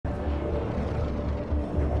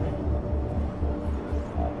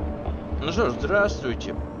Ну что ж,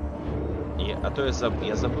 здравствуйте. А то я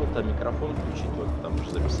забыл там микрофон включить, вот там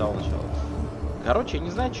уже записал сначала. Короче, я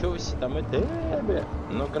не знаю, что вы все там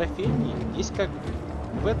но графени есть как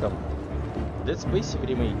в этом Dead Space в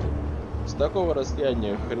ремейке. С такого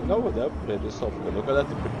расстояния хреново, да, прорисовка, но когда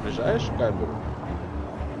ты приближаешь камеру,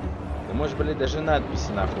 ты можешь, блядь, даже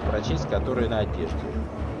надписи нахуй прочесть, которые на одежде.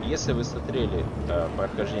 Если вы смотрели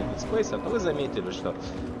прохождение Dead Space, то вы заметили, что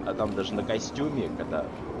там даже на костюме, когда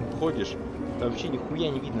ходишь, там вообще нихуя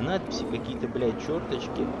не видно надписи, какие-то, блядь,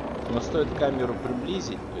 черточки. Но стоит камеру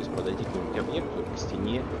приблизить, то есть подойти к какому-нибудь объекту, к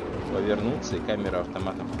стене, повернуться, и камера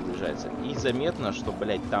автоматом приближается. И заметно, что,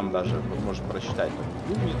 блядь, там даже можно прочитать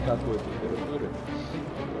умник какой-то, температуры.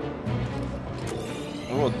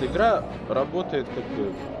 Вот, игра работает как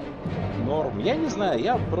бы норм. Я не знаю,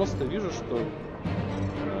 я просто вижу, что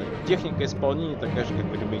техника исполнения такая же, как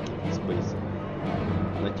в ремейке Dead Space.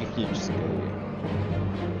 На технической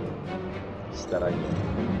стороне.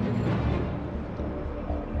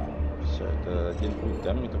 Все, это один путь,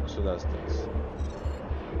 да? Мне только сюда остается.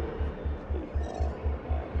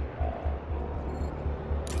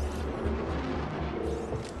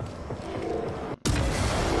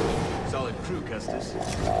 Solid crew, Custis.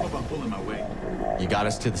 Hope I'm pulling my weight. You got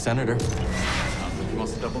us to the senator. Sounds like you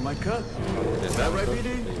wants to double my cut. Is that right,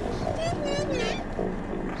 BD?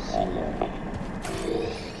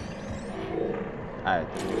 Это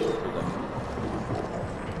не туда.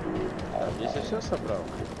 Так, здесь я все собрал.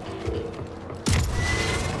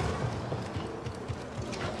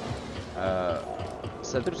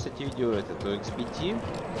 Смотрю, кстати, видео это XBT.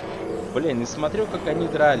 Блин, не смотрю, как они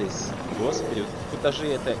дрались. Господи, вот футажи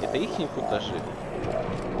это их футажи.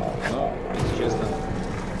 Но, если честно,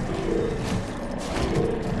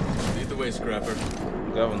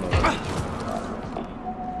 говно.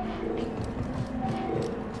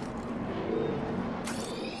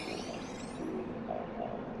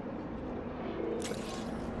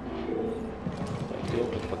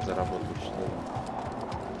 Подзаработать, что ли?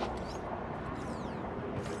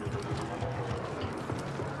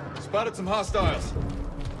 Spotted some hostiles.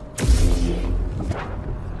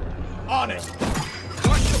 On it.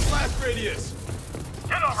 Watch the blast radius.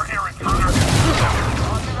 Get over here, intruder.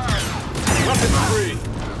 Weapons free.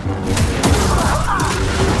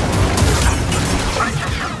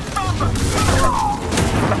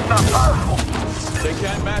 That's not powerful. They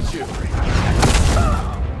can't match you.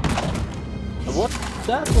 Вот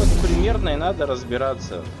так вот примерно и надо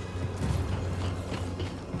разбираться.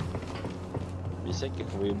 Без всяких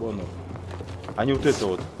выебонов. Они вот это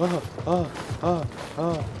вот.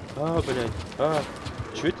 Блядь.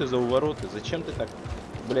 Что это за увороты? Зачем ты так,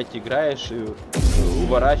 блядь, играешь и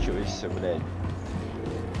уворачиваешься, блядь?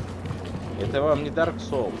 Это вам не Dark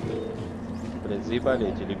Souls. Блядь, заебали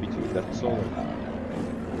эти любители Dark Souls.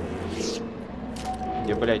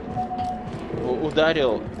 Где, блядь,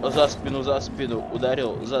 ударил за спину,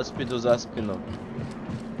 ударил за спину.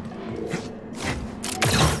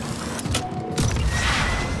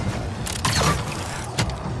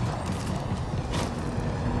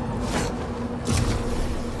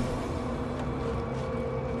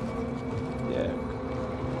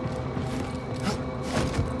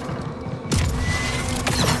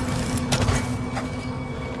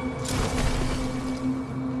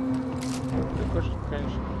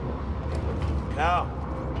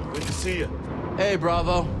 Good to see you. Hey,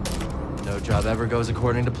 Bravo. No job ever goes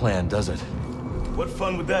according to plan, does it? What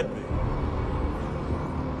fun would that be?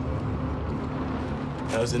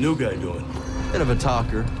 How's the new guy doing? Bit of a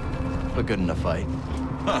talker, but good in a fight.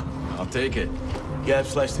 Huh, I'll take it. Gab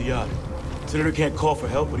sliced the yacht. Senator can't call for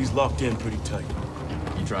help, but he's locked in pretty tight.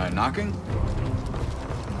 You try knocking?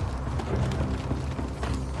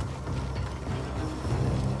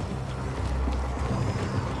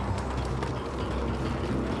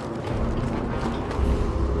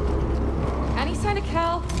 Any sign of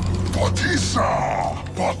Cal? Batisa!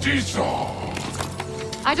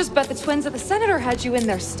 I just bet the twins of the Senator had you in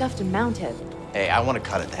there stuffed and mounted. Hey, I want to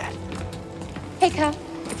cut at that. Hey, Cal,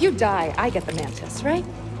 if you die, I get the mantis, right?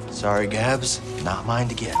 Sorry, Gabs. Not mine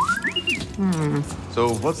to get.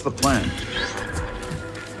 So what's the plan?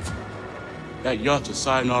 That yacht's a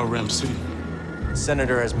Sayonara Ram City.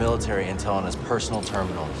 Senator has military intel on his personal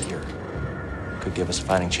terminal here. Could give us a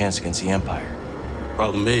fighting chance against the Empire.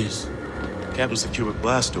 Problem is, Captain secured with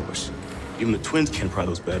blast doors. Even the twins can't pry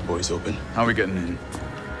those bad boys open. How are we getting in?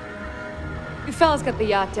 You fellas got the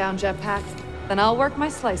yacht down, Jetpack. Then I'll work my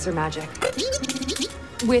slicer magic.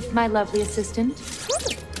 With my lovely assistant.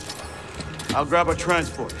 I'll grab our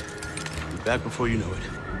transport. Be back before you know it.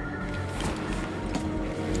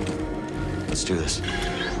 Let's do this.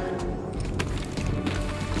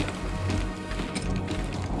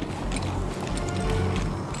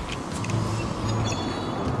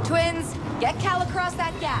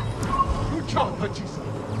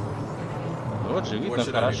 Вот же видно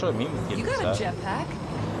хорошо, мимо You got a кинется. jetpack.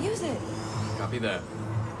 Use it. Copy that.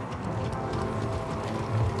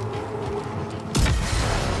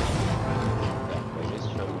 Так, а здесь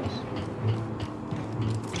что у нас?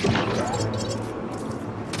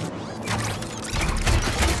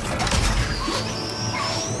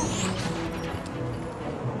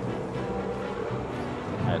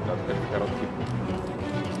 А, это открыть короткий путь.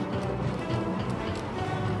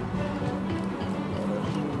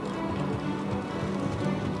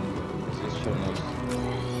 Здесь что у нас?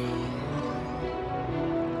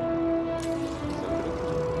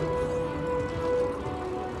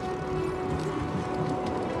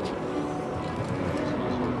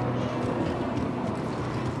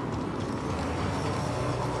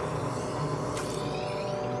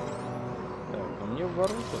 Так, а мне в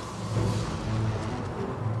ворота.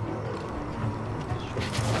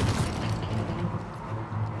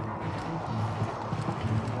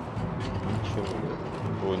 Ничего.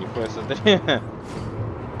 О, нихуя смотри.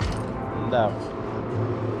 Да.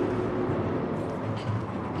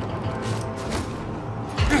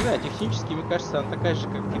 Да, технически, мне кажется, она такая же,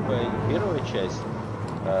 как типа и первая часть.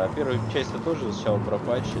 Первую часть тоже сначала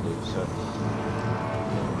пропатчили и все.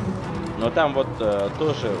 Но там вот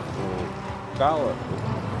тоже у Кала,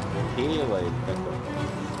 у Кейла, или как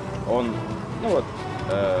он, ну вот,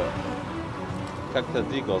 как-то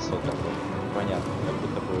двигался вот так вот, понятно, как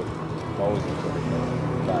будто бы по узнику.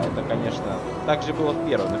 Да, это, конечно, так же было в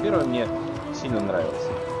первом, но первый мне сильно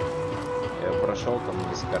нравился. Я его прошел там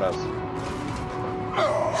несколько раз.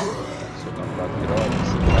 Все там пооткрывали.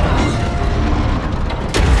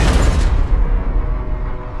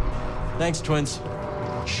 Thanks, twins.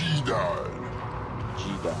 Jedi.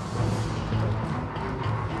 Jedi.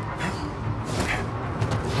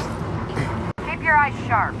 Keep your eyes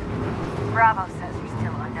sharp. Bravo says you're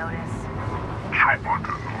still on notice.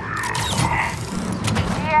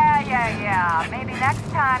 Yeah. Maybe next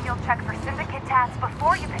time you'll check for syndicate tats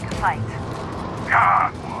before you pick a fight.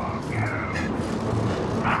 God.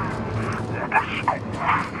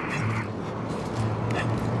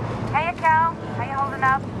 Hey, Cal. How you holding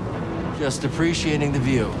up? Just appreciating the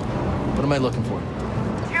view. What am I looking for?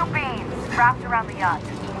 2 beams wrapped around the yacht.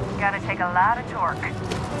 Gotta take a lot of torque.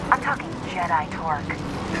 I'm talking Jedi torque.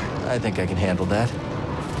 I think I can handle that.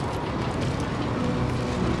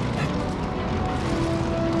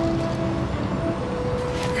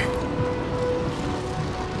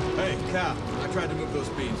 Hey, Cal. I tried to move those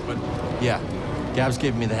beams, but... Yeah, Gab's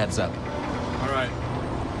giving me the heads up. All right.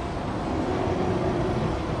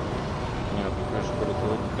 Нет, конечно,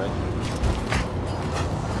 полетело летать.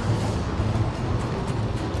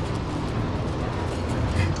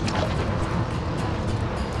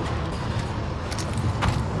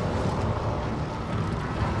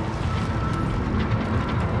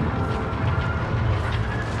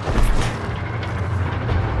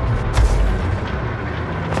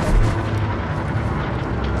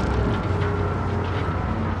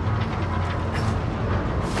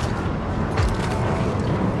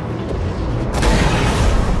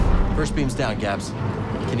 First beam's down, Gabs.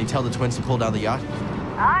 Can you tell the twins to pull down the yacht?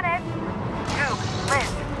 On it. Goop,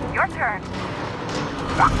 Liz, your turn.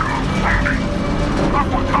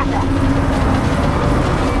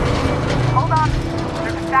 Hold on.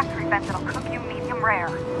 There's a factory vent that'll cook you medium rare.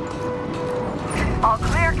 All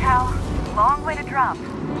clear, Cal. Long way to drop.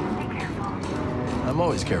 Be careful. I'm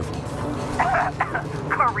always careful.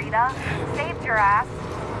 Karina, saved your ass.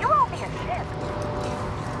 You owe me a ship.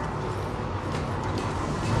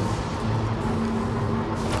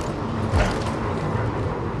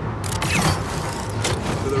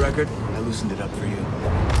 For the record, I loosened it up for you.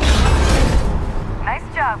 Nice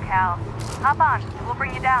job, Cal. Hop on. We'll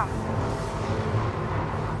bring you down.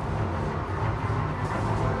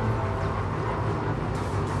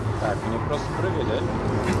 Так, мне просто прыгай, да?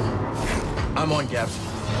 I'm on, Gabs.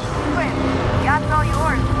 Quinn, yacht's all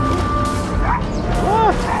yours.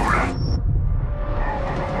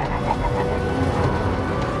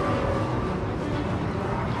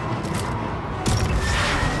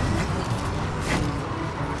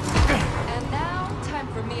 And now, time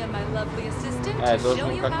for me and my lovely assistant А, я to show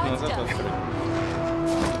должен you как-то how it's назад done. открыть.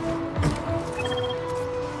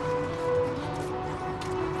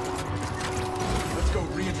 Let's go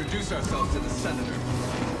reintroduce ourselves to the senator.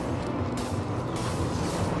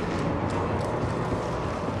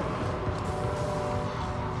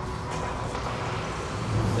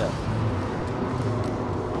 Да.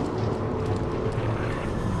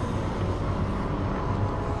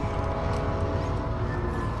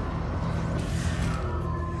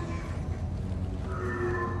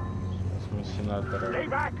 Сейчас мы сенатора. Stay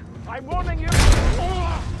back. I I'm warning you!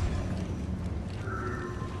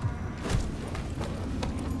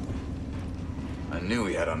 I knew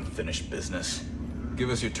he had unfinished business. Give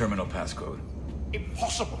us your terminal passcode.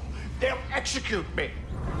 Impossible! They'll execute me!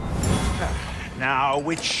 Now,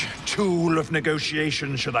 which tool of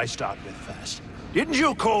negotiation should I start with first? Didn't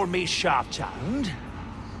you call me sharp-tongued?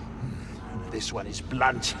 This one is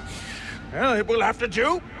blunt. Well, it will have to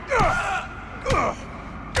do.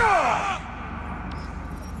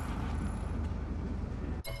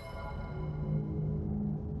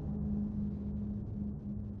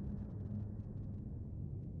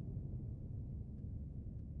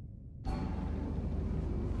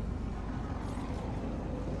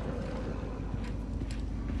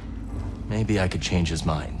 Maybe I could change his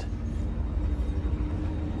mind.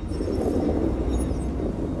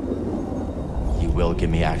 You will give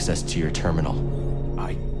me access to your terminal.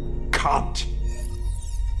 I can't.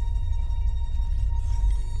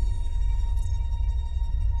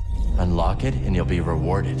 Unlock it and you'll be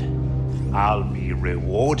rewarded. I'll be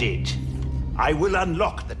rewarded. I will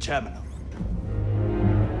unlock the terminal.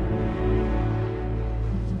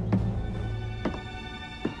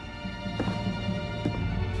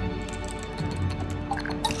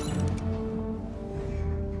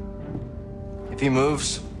 If he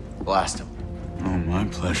moves, blast him. Oh, my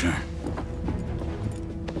pleasure.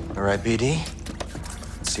 All right, BD.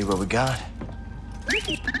 Let's see what we got.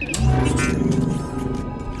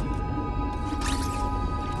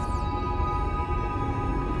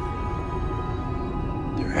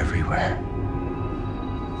 They're everywhere.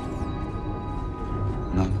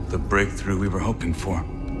 Not the breakthrough we were hoping for.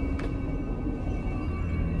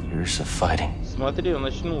 Years of fighting. Смотри, он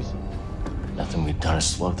очнулся. Nothing we've done has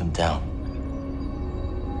slowed them down.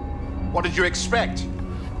 What did you expect?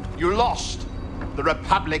 You lost. The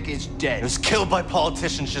Republic is It dead. was killed by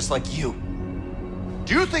politicians just like you.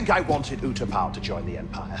 Do you think I wanted Utapau to join the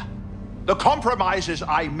Empire? The compromises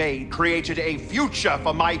I made created a future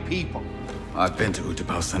for my people. I've been to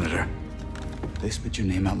Utapau, Senator. They spit your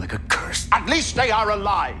name out like a curse. At least they are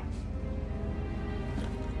alive.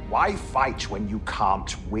 Why fight when you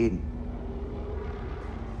can't win?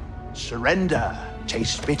 Surrender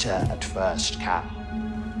tastes bitter at first, Cal,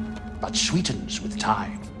 but sweetens with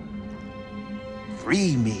time.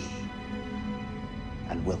 Free me,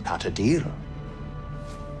 and we'll cut a deal.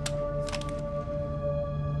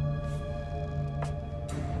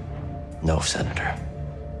 No, Senator.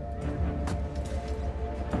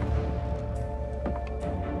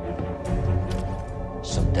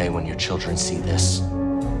 Someday when your children see this,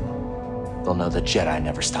 they'll know the Jedi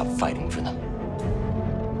never stopped fighting for them.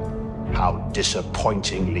 How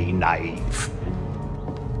disappointingly naive.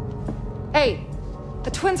 Hey,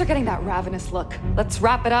 the twins are getting that ravenous look. Let's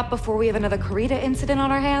wrap it up before we have another Karita incident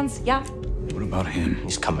on our hands, yeah? What about him?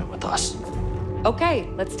 He's coming with us. Okay,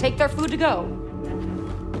 let's take their food to go.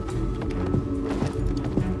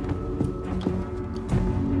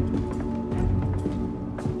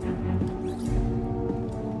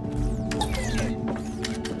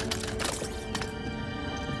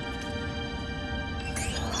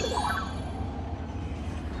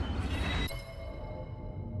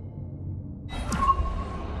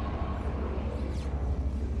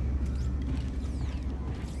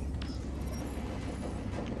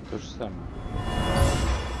 То же самое.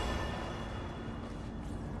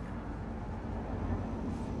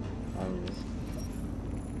 А, нет.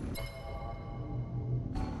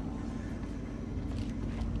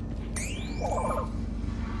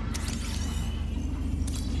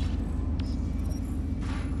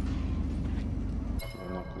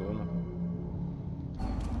 Наклонно.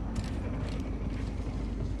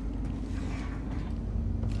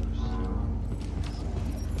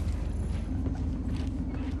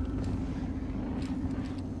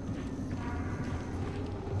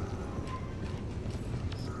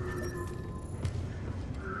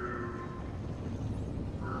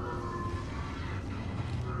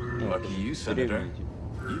 Lucky you, Senator.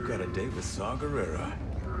 You got a date with Saw Gerrera.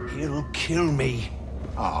 He'll kill me.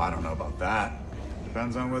 Oh, I don't know about that.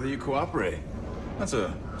 Depends on whether you cooperate. That's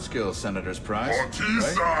a skill Senator's prize,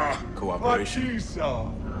 Batista! right? Cooperation.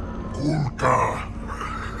 Kulka!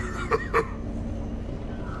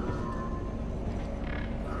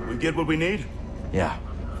 We get what we need? Yeah.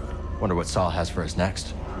 Wonder what Saul has for us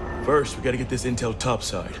next. First, we gotta get this intel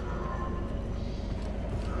topside.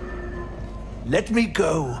 Let me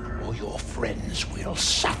go, or your friends will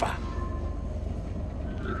suffer.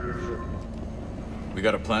 We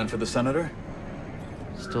got a plan for the Senator?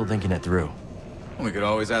 Still thinking it through. We could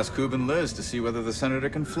always ask Coob and Liz to see whether the Senator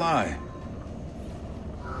can fly.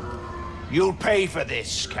 You'll pay for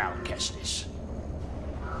this, Cal Kestis.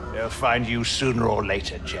 They'll find you sooner or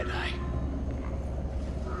later, Jedi.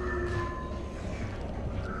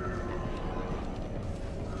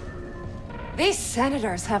 These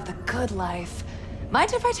senators have the good life.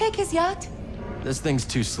 Mind if I take his yacht? This thing's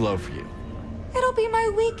too slow for you. It'll be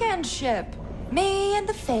my weekend ship. Me and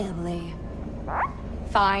the family.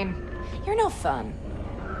 Fine. You're no fun.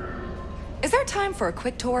 Is there time for a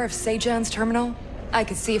quick tour of Sejan's terminal? I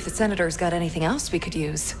could see if the senators got anything else we could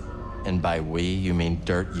use. And by we, you mean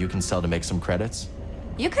dirt you can sell to make some credits?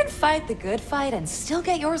 You can fight the good fight and still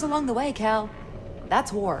get yours along the way, Cal.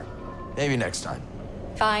 That's war. Maybe next time.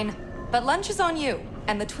 Fine. But lunch is on you,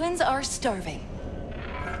 and the twins are starving.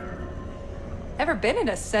 Ever been in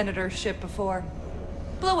a senator's ship before?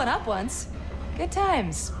 Blew one up once. Good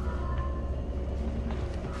times.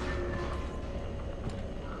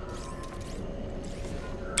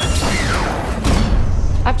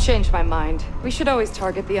 I've changed my mind. We should always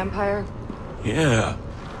target the Empire. Yeah.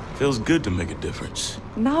 Feels good to make a difference.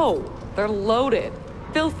 No, they're loaded.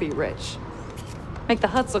 Filthy rich. Make the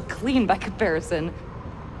huts look clean by comparison.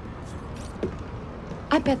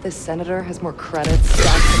 I bet this senator has more credits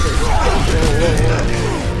stacked to his...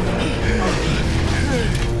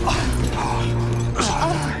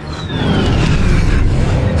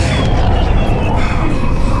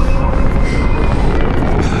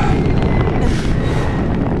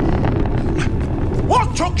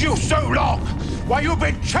 What took you so long? While you've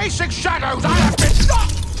been chasing shadows, I have been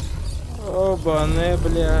stuck! Оба-не,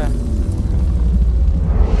 бля.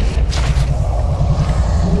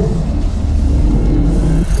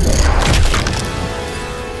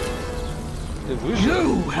 Ты выжил?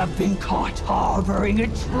 You have been caught harboring a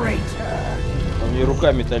traitor. У нее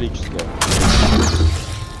рука металлическая.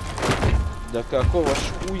 Да какого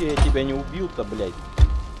шкуя я тебя не убил-то, блядь?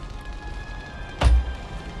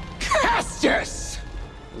 Castus!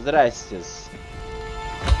 Здрасте.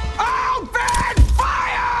 Open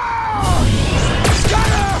fire!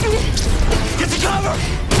 Get to cover!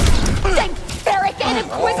 Thank Farragut,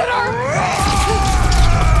 Inquisitor!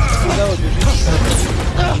 Куда вы бежите?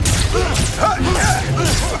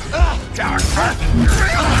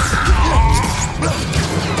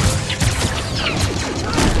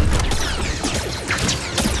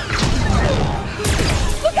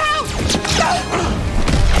 Look out!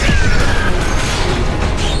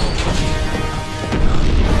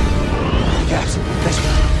 Yes,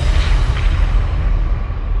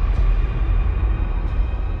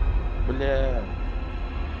 Бля.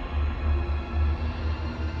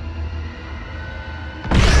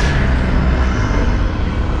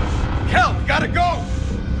 Cal, we gotta go!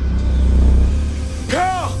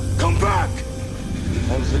 Cal, come back!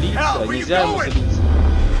 Он злится, Hell, where you нельзя ему going? злиться.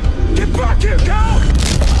 Get back here, Cal!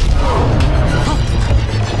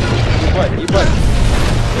 Ебать, ебать.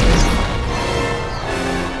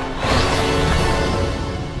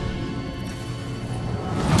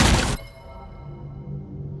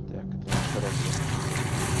 Так, это хорошо.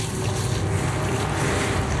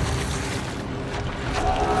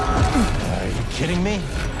 Are you kidding me?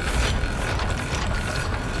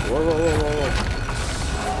 Во-во-во-во-во.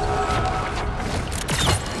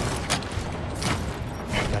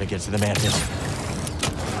 Gotta get to the mantis.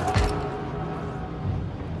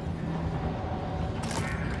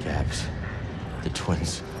 Gabs. The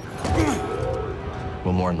twins.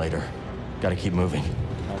 We'll mourn later. Gotta keep moving.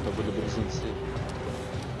 А, это были близнецы.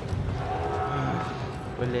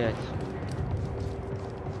 Блять.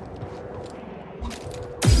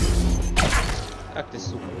 Как ты,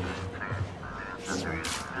 сука?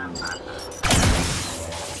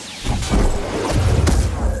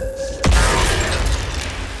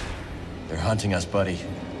 They're hunting us, buddy.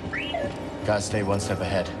 Gotta stay one step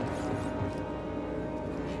ahead.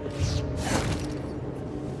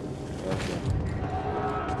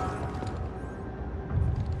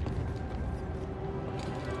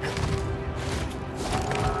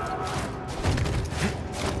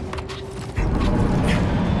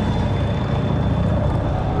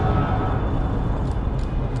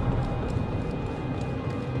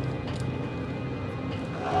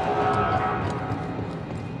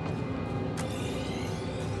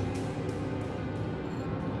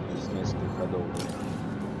 Здесь несколько ходов.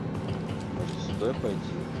 Может сюда пойти?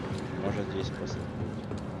 Может здесь после.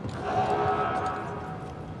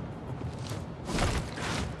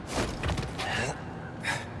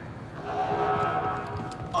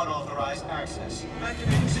 Unauthorized access.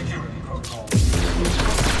 Activating security protocol.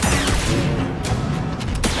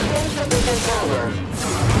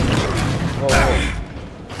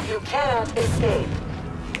 You cannot escape.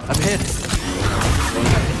 I'm hit.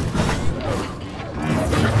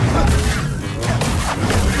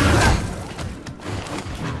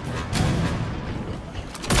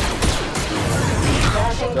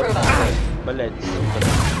 Beacon provided. Блять, сука.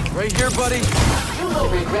 Right here, buddy. You will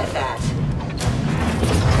regret that.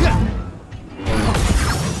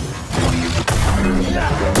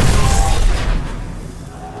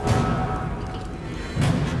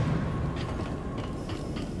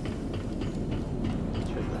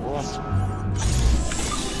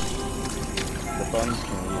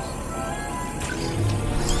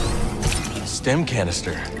 Stem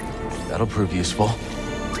canister. That'll prove useful.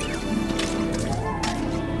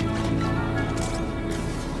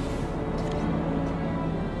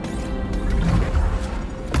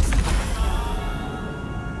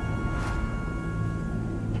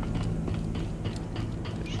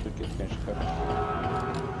 Штуки, конечно, хорошие.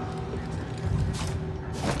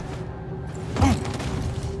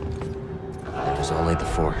 It was only the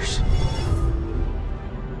Force.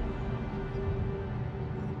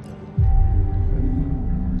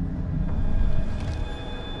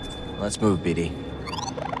 Let's move, BD.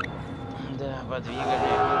 Да, подвигали.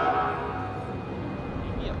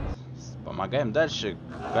 Нет. Помогаем дальше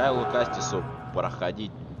Кайлу Кастису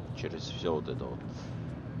проходить через все вот это вот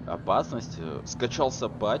опасность. Скачался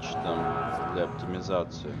патч там для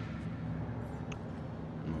оптимизации.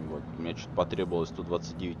 Вот. Мне что-то потребовалось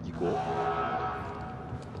 129 гигов.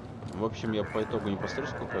 В общем, я по итогу не посмотрю,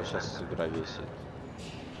 сколько сейчас игра весит.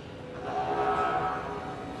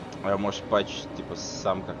 А может патч типа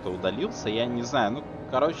сам как-то удалился, я не знаю. Ну,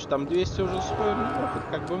 короче, там 200 уже стоит, ну, это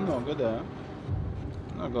как бы много, да.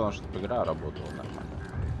 Но главное, чтобы игра работала нормально.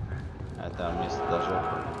 А там место даже...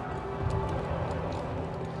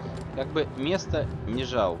 Как бы место не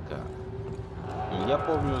жалко. Я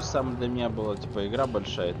помню, сам для меня была типа игра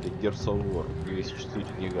большая, это Gears of War, 204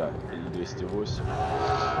 гига или 208.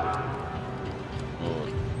 Вот.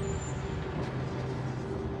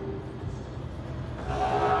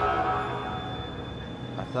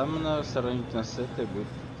 А там на сравнительно с этой будет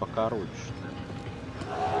покороче.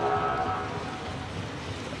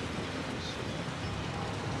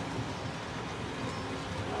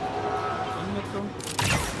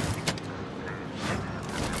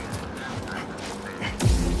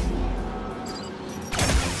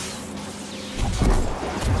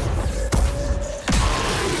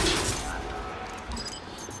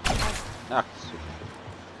 Ах, сука.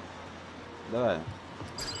 Давай.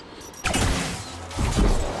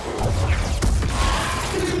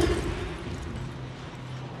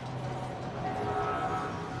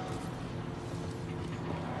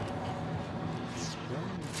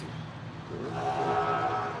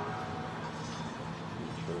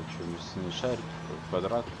 Ничего, мясные шарики,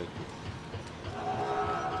 квадрат такие.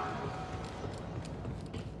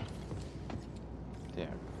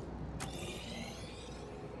 Так.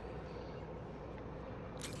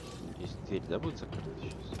 Здесь дверь, да, будет закрыта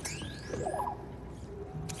сейчас?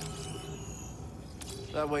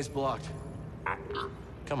 That way's blocked.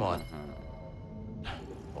 Come on.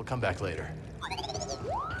 We'll come back later.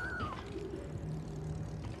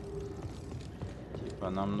 Типа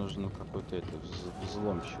нам нужен какой-то это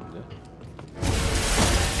взломщик, да?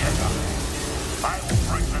 I will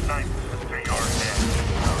bring the knife to your head.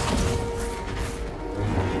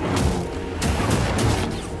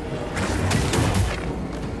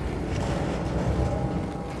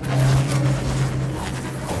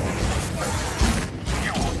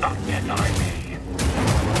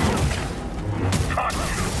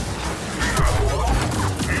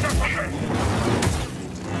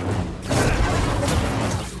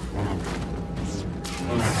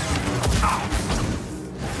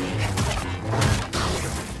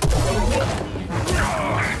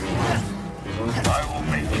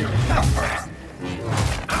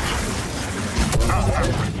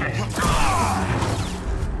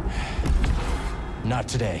 Not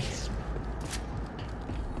today.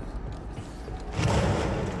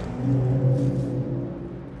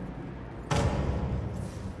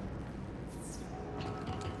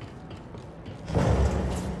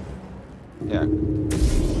 Так.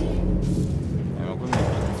 Я могу меч?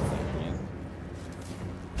 Нет.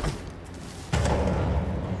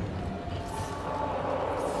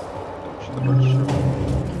 Что-то большое.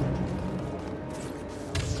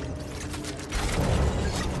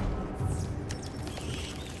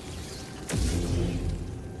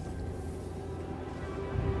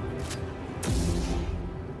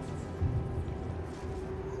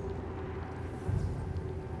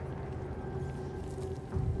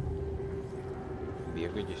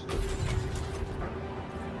 Бегай здесь.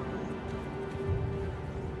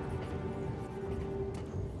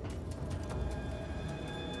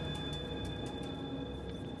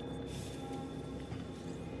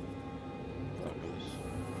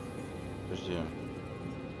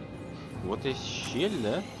 Вот есть щель,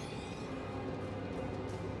 да?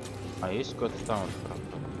 А есть какой-то там вот проход.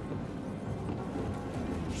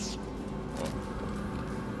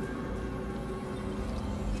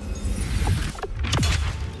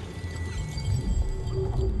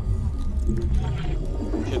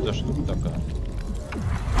 Что это за штука такая?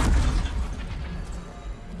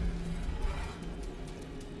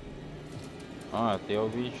 А, это я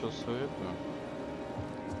увеличил свою эту.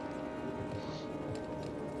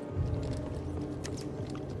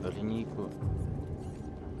 Линейку.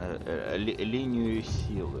 Линию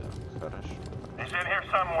силы. Хорошо.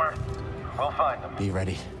 Be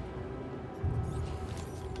ready.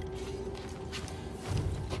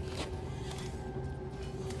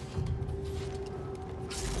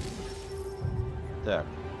 Так,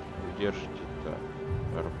 удержите-ка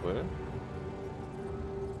РП.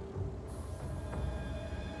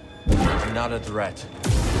 Not a threat.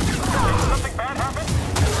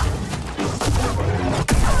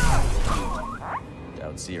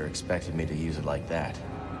 Doubt Seer expected me to use it like that.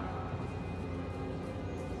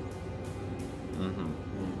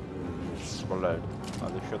 Блядь,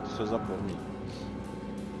 надо что-то все запомнить.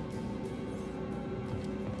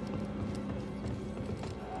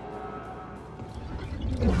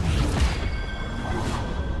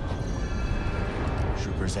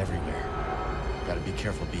 Troopers everywhere. Gotta be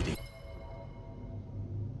careful, BD.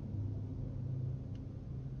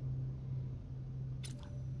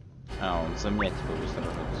 А, он за меня типа будет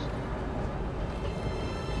сражаться.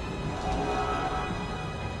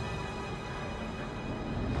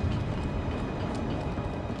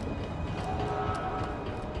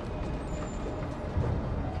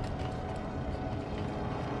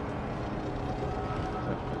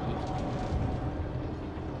 Так, здесь.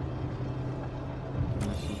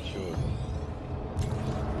 Ничего.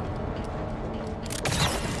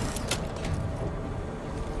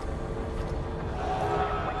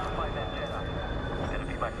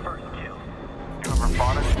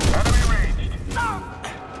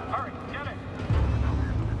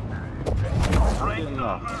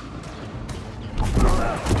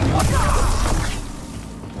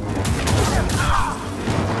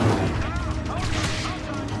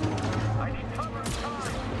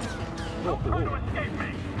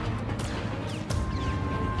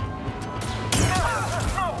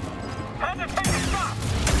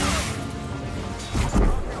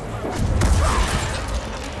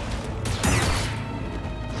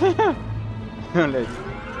 Блять,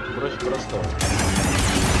 проще простого.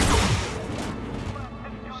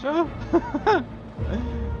 Все?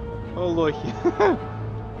 О, лохи.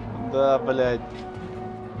 Да, блять.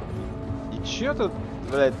 И чё тут,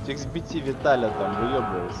 блять, XBT Виталя там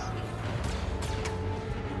выебывался?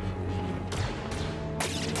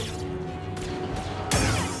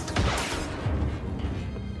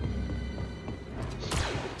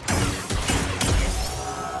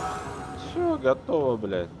 Все, готово,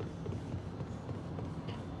 блять.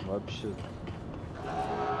 Вообще.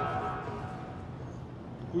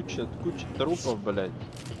 Куча трупов, блядь.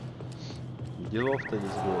 Делов-то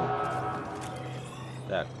здесь было.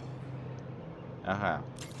 Так. Ага.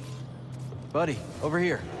 Buddy, over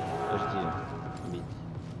here. Подожди.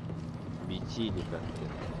 Бити или как-то.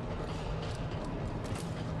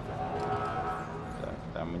 Так,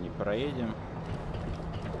 там мы не проедем.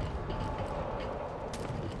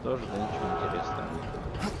 Тоже, да, ничего интересного нет.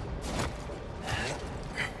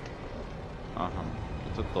 Ага,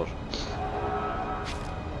 и тут тоже.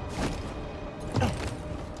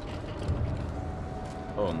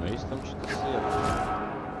 О, ну есть там что-то сверху.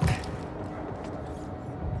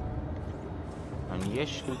 А не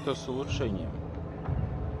ящик ли то с улучшением?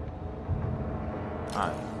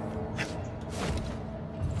 А.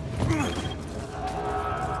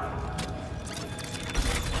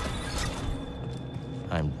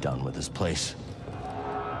 I'm done with this place.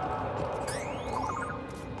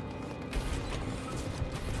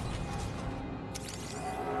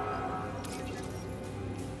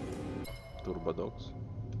 Турбодокс.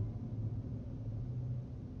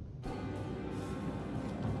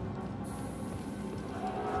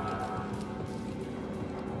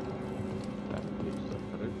 Так, дверь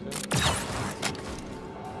закрыта.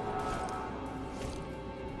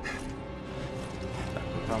 Так,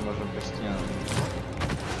 ну там можем по стенам.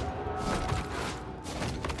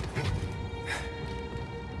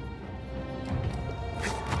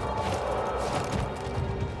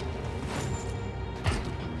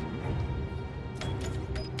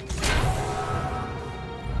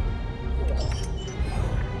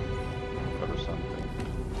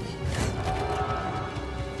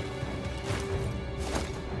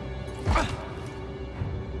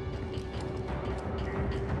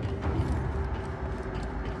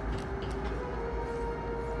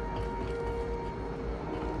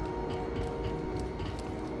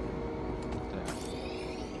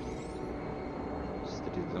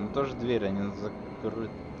 Там тоже дверь, они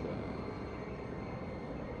закрыты.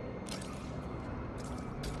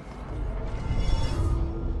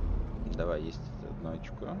 Давай, есть одно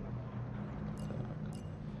очко. Так.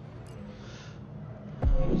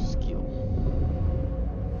 Скилл.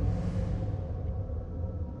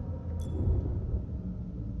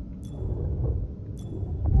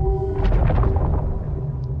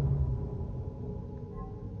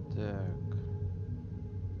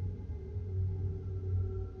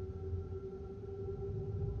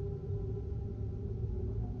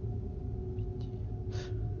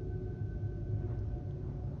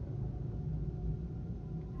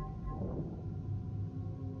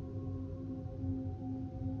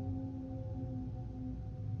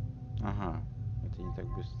 Ага, это не так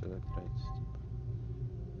быстро тратится, типа.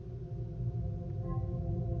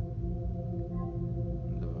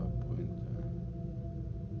 2 поинта.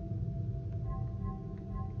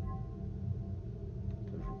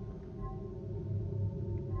 Тоже.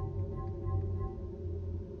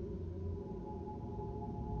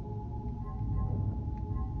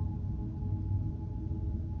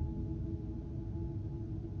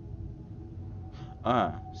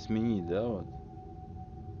 А, сменить, да, вот.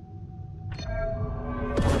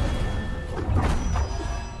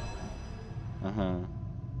 Ага.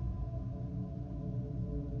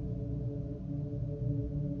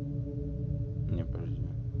 Не, подожди.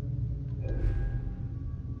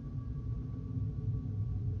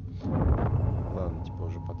 Ладно, типа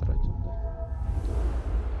уже потратил, да?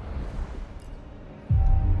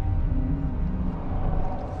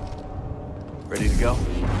 Ready to go?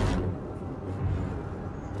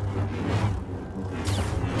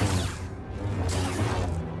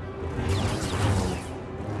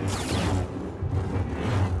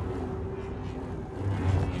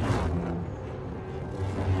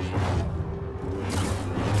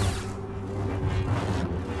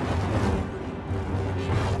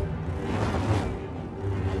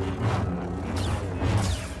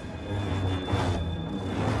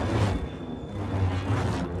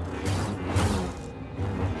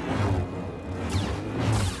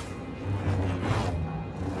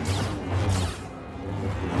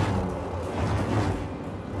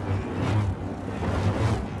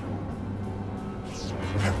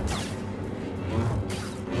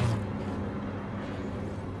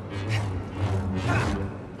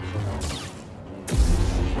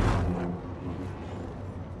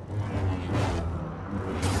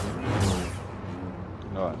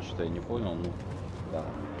 Что-то я не понял, ну да.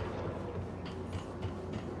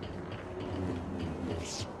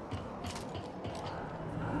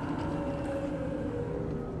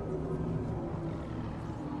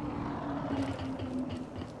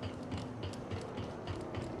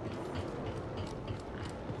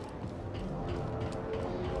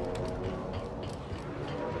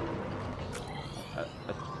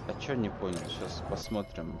 А чё не понял? Сейчас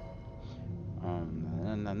посмотрим.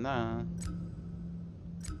 На-на-на.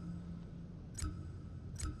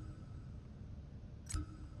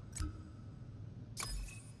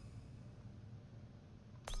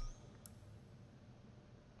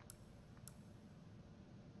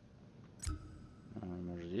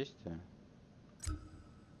 Может, действие?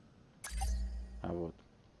 А вот.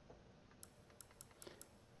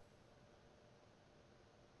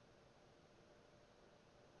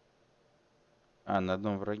 А, на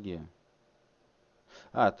одном враге.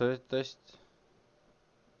 А, то есть...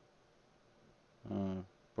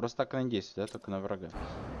 просто так на действие, да? Только на врага.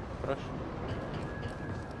 Хорошо.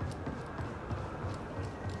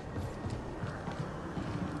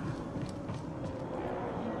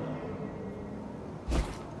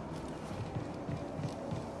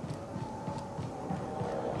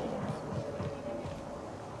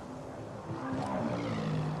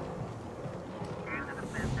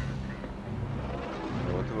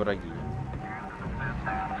 Вот враги.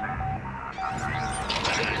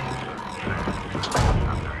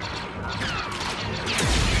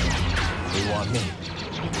 They want me.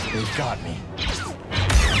 They've got me.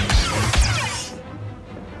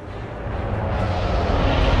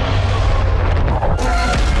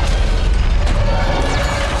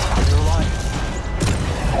 You're alive.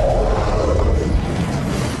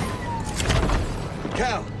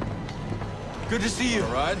 Cal, good to see you.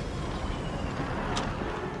 All right.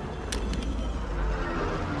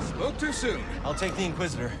 Spoke too soon. I'll take the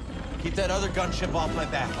Inquisitor. Keep that other gunship off my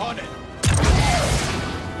back. On it.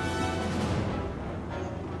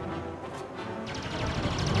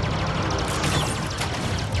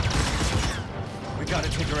 We gotta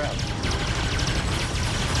take her out.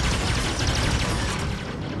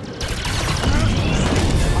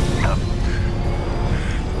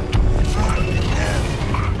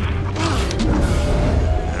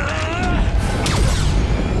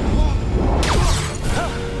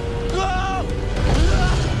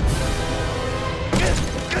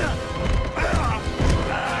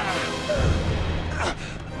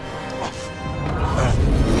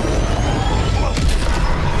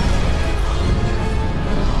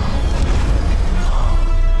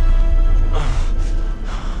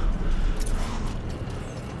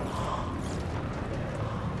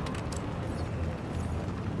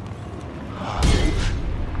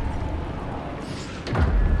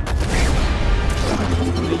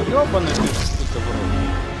 Ёбаный ты, сука, в рот.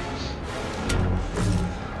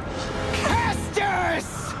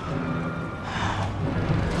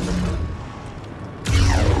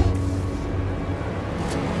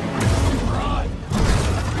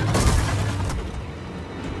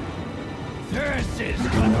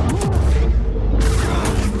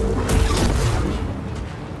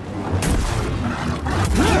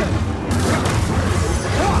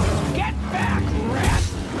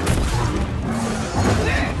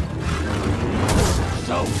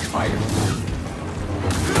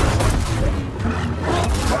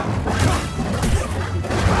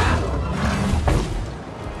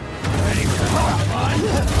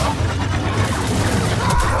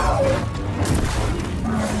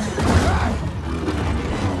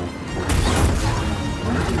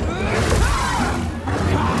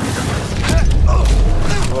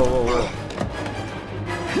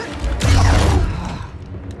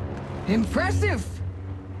 Impressive!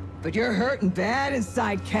 But you're hurting bad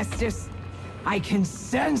inside, Kestis. I can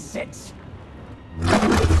sense it.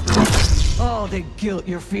 All the guilt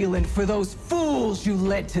you're feeling for those fools you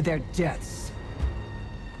led to their deaths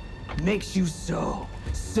makes you so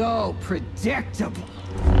predictable.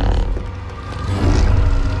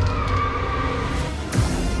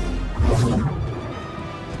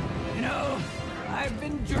 You know, I've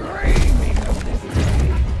been dreaming of this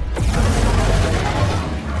day.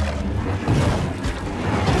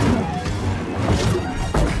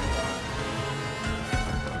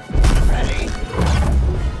 Ready?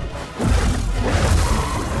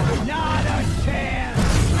 Not a chance!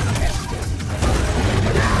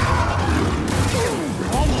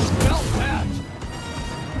 Almost felt that!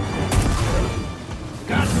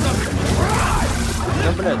 Got some surprise! Да,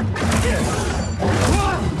 блядь.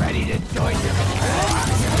 Ready to join your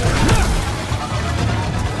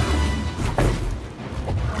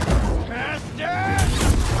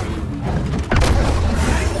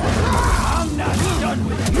I'm not done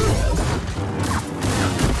with you!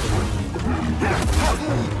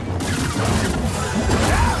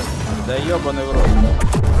 Да ёбаный в рот.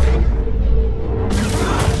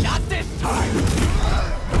 Not this time!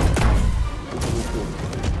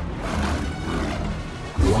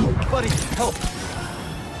 Buddy, help!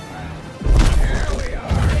 Here we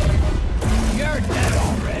are. You're dead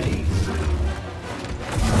already.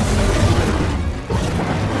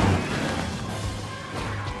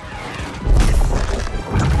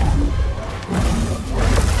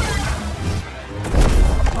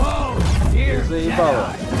 Oh, dear Заебало.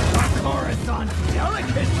 Jedi. Chorus on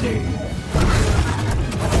delicacy.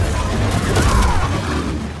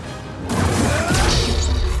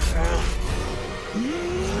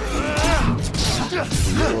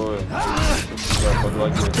 Ой, я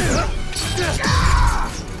подводил.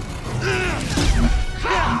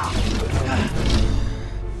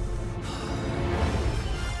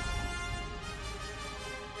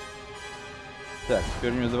 Так,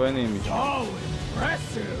 теперь мне двойные мечи. Oh,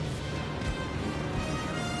 impressive.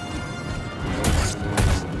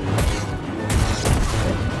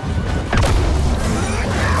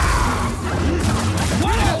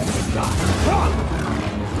 What else you got?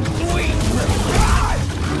 Sweet surprise!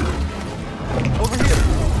 Over here!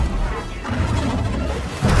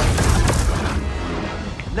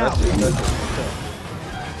 Now! That's it.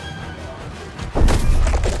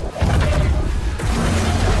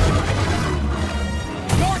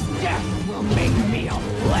 Your death will make me a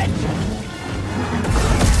legend!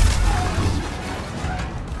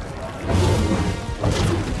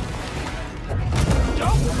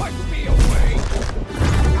 Don't push me away!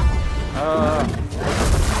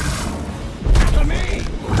 To me!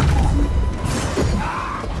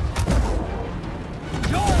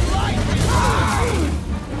 Your life is mine!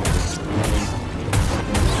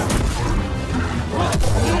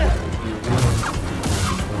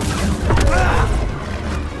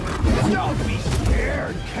 Don't be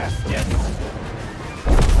scared, Kestis!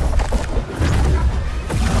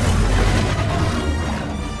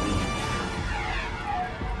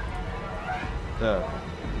 Так,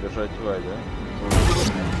 держать тварь, да?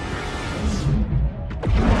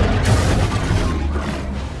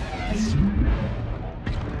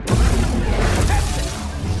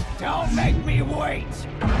 Don't make me wait!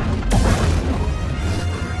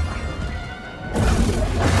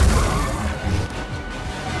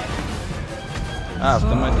 А,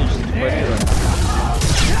 автоматически парирование.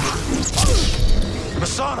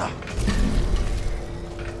 Masana!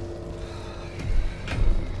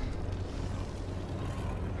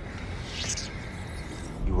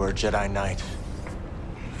 You were a Jedi Knight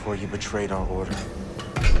before you betrayed our order.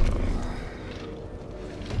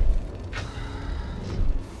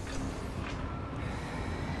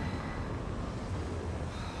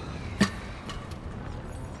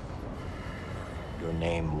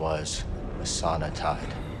 name was Masana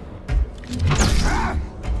Tide.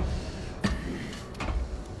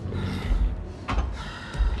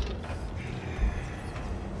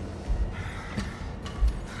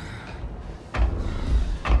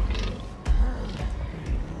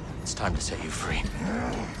 It's time to set you free.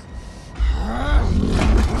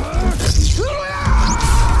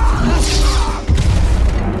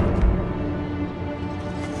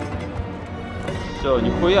 Все,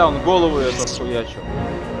 нихуя, он голову это хуячил.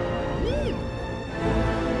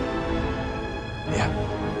 Yeah.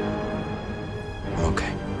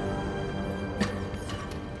 Okay.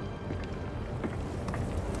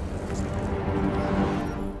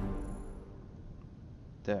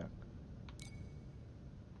 Так.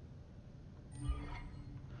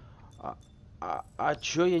 А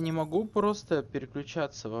чё, я не могу просто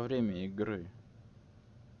переключаться во время игры?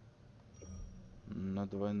 На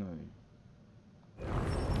двойной.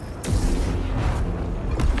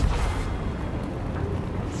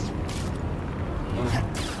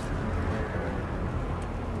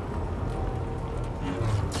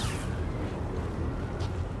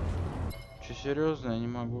 Че, серьезно, я не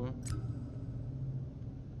могу.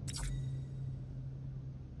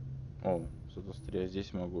 О, зато смотри, я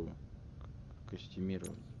здесь могу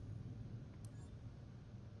костюмировать.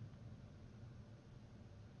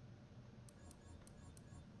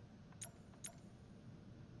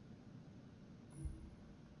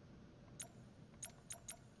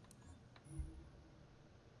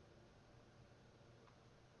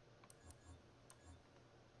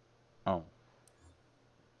 О.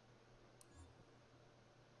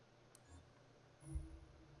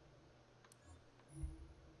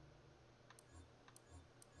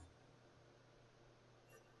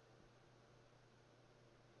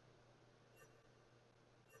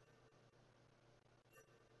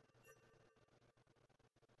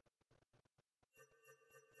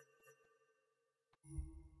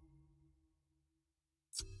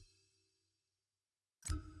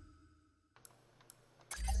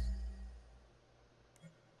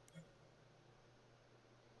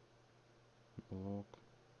 Блок.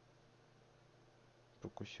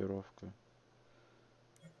 Фокусировка.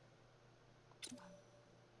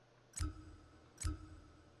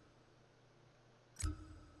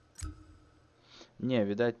 Не,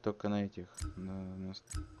 видать, только на этих.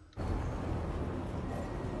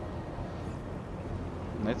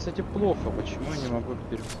 Это, кстати, плохо. Почему я не могу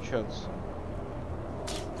переключаться?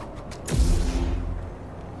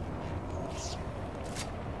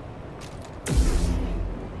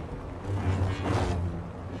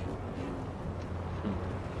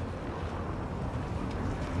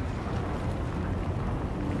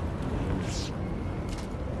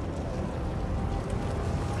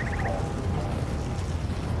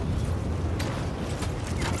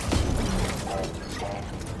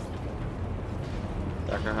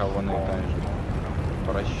 Так, ага, вон и там же.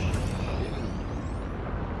 Прощение.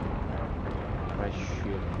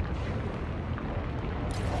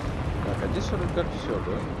 Так, а здесь вроде как все,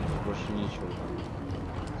 да? Больше ничего.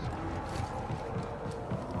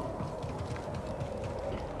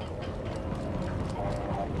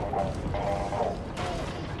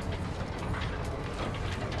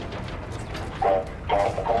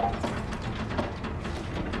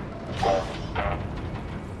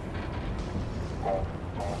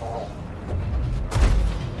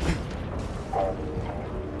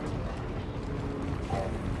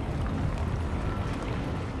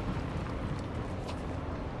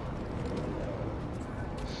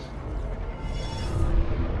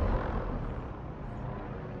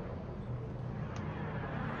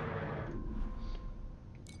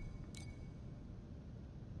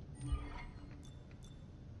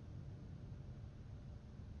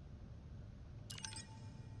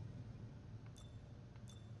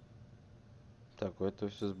 Так, у этого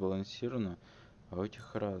все сбалансировано, а у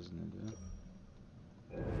этих разные, да?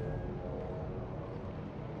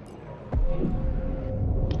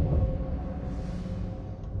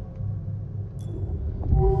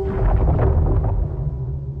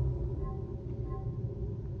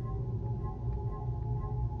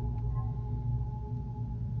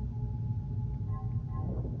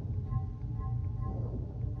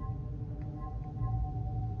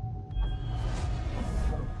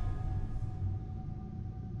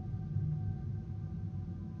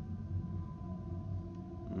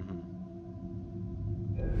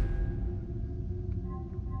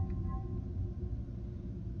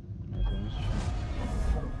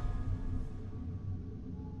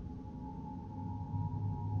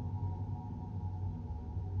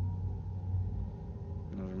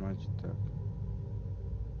 Нажимайте так.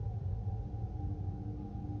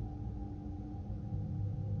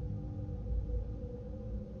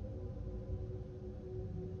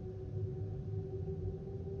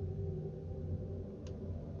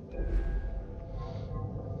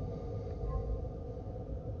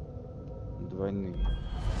 войны.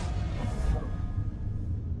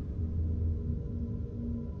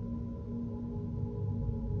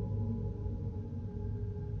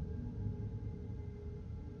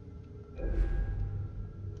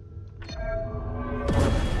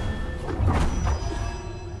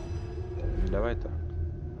 Давай так.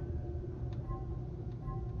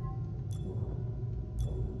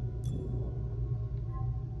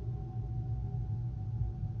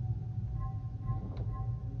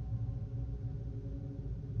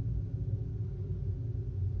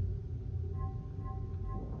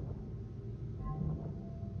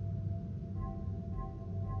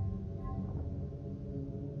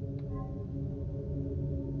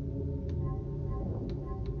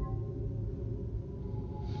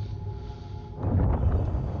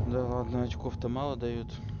 Да ладно, очков-то мало дают.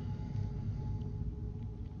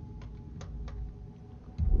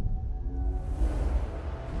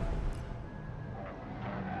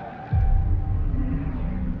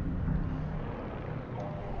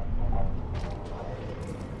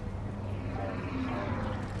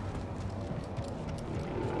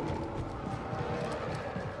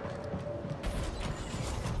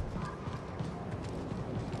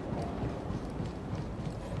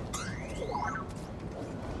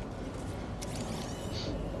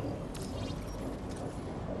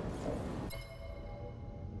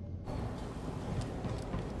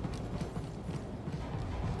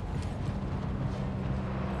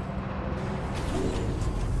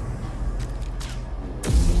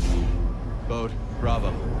 Boat,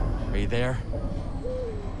 Bravo. Are you there?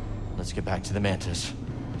 Let's get back to the Mantis.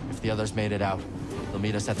 If the others made it out, they'll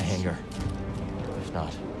meet us at the hangar. If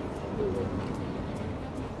not...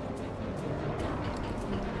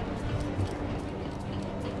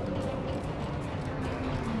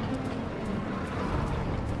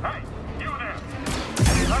 Hey, you there!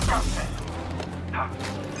 I've got this!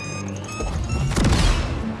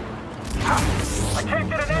 I can't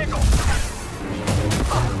get an angle!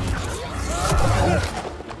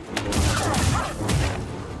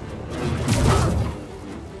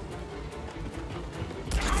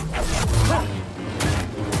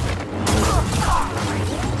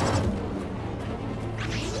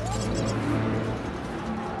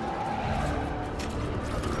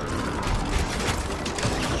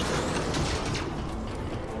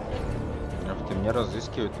 Ах ты, меня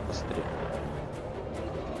разыскивают быстрее.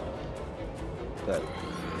 Так.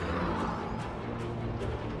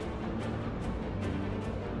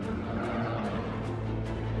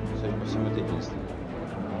 Судя по всему, это единственное.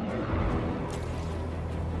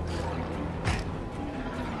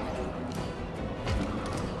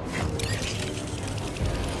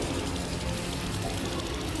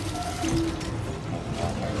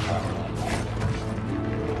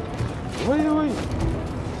 Ой-ой!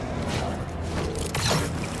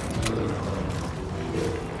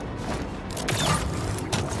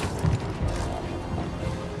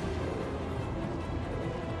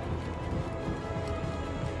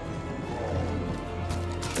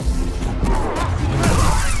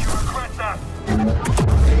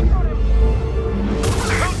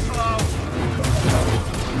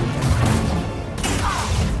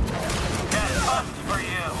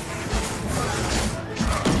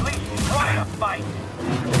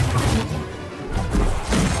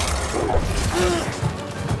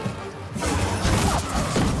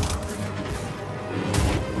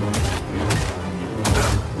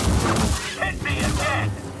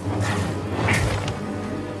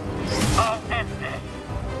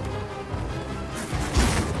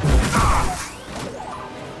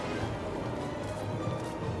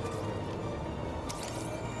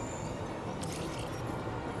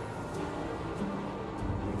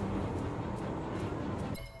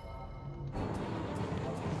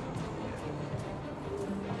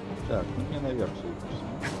 Так, ну мне наверх все.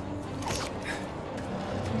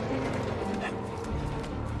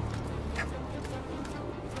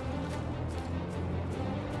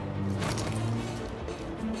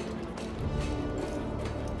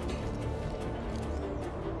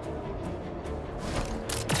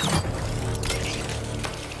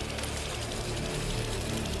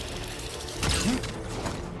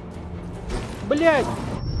 Блядь!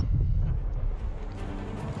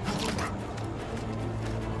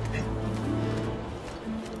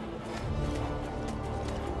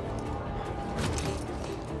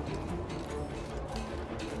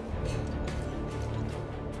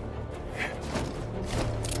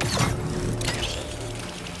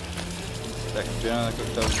 Так, теперь надо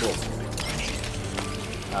как-то в бок.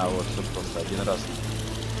 А, вот, все просто один раз.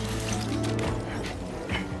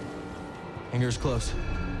 Hangar's close.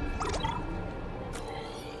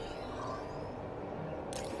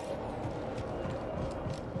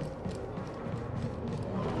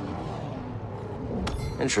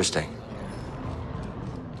 Interesting.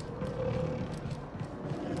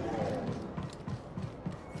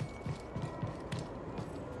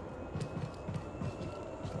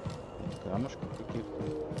 Камушки каких-то.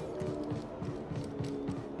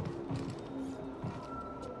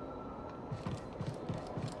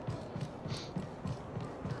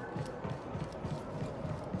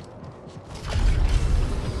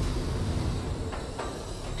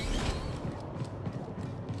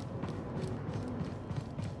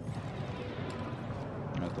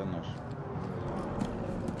 Это наш.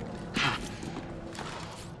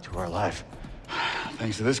 We're alive.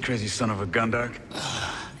 Thanks to this crazy son of a Gundark.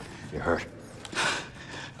 You're hurt.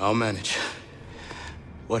 I'll manage.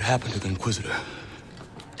 What happened to the Inquisitor?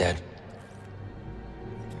 Dead.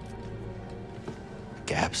 The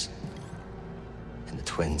gaps. And the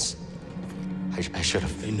twins. I should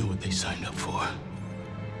have. They knew what they signed up for.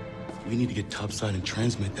 We need to get topside and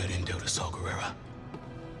transmit that intel to Saw Gerrera.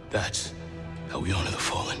 That's how we honor the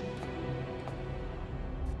fallen.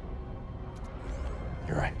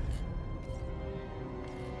 You're right.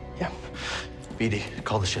 Yeah. BD,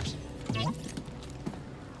 call the ships.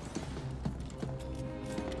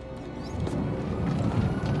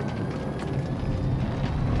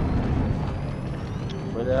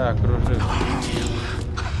 Бля, кружит.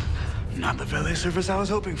 Not the valet service I was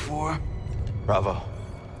hoping for. Bravo.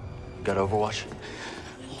 You got Overwatch?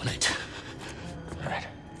 On it. All right.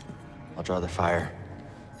 I'll draw the fire.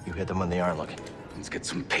 You hit them when they aren't looking. Let's get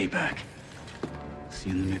some payback. See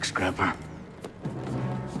you in the mix, Scrapper.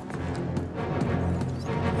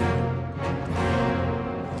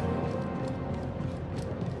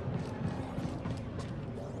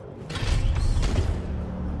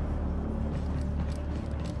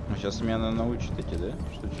 Ну, сейчас меня научат эти, да,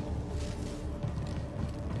 штучки?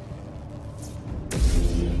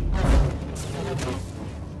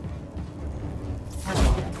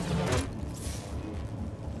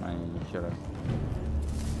 А, ни хера.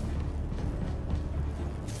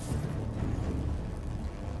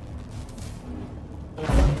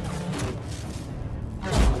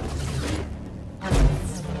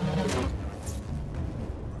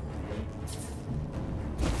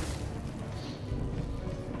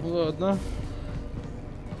 Ладно.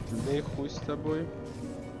 Да и хуй с тобой.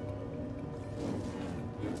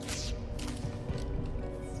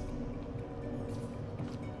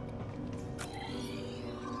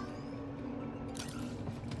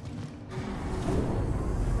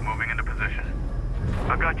 Moving into position.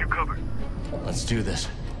 I got you covered. Let's do this.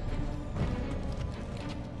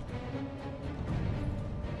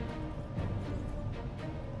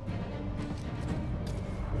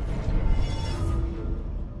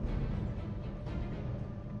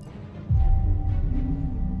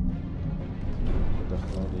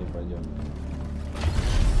 Вдохнули и пойдем.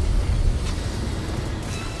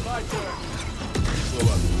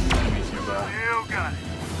 You got it.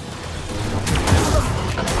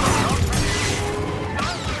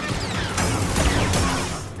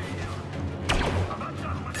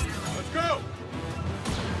 Let's go!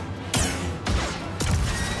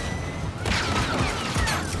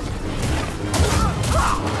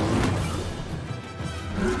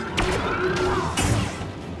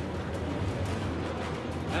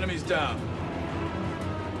 Enemies down.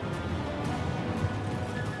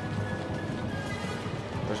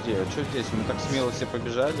 Подожди, а что здесь? Мы так смело все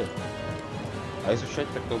побежали? А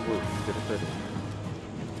изучать-то кто будет территорию?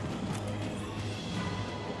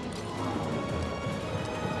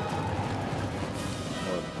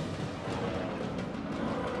 Вот.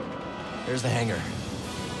 Here's the hangar.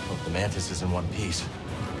 Hope the Mantis is in one piece.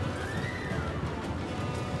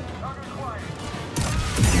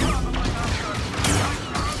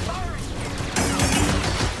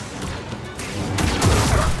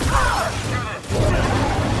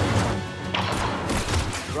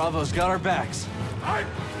 Bravo's got our backs.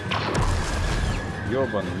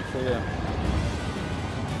 Ёбаный, нихуя.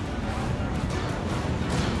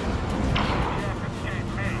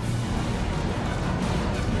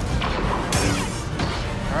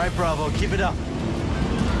 All right, Bravo, keep it up.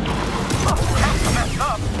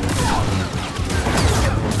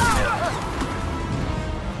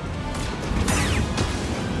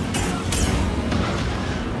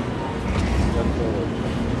 Готово.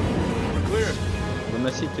 Clear.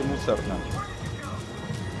 Выносите мусор нам.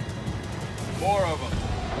 More of them.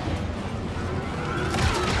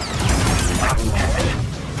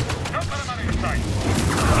 Don't put him under your sight.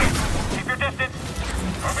 Keep your distance.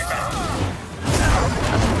 Moving back.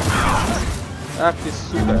 Ах ты,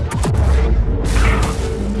 сука.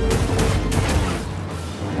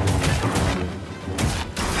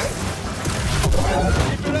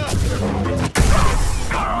 Keep it up.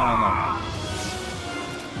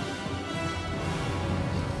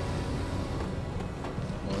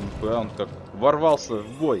 нихуя, он как ворвался в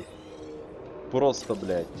бой. Просто,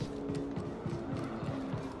 блядь.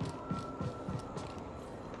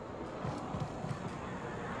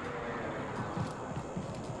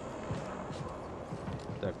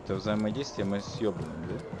 Так, это взаимодействие мы съебаем,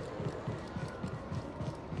 да?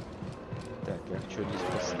 Так, я хочу здесь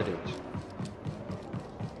посмотреть.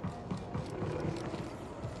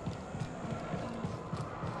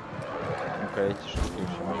 Ну-ка, эти штуки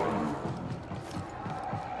еще можно.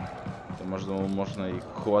 Можно их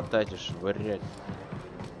хватать и швырять.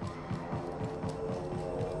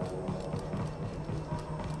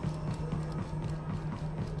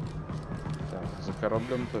 Так, за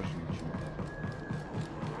кораблем тоже ничего.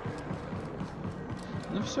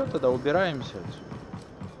 Ну все, тогда убираемся отсюда.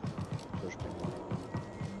 Тоже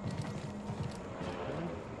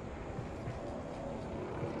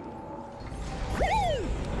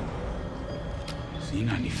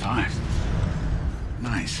C95.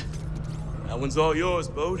 Nice. That one's all yours,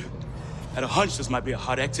 Bode. Had a hunch this might be a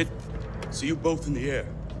hot exit. See you both in the air.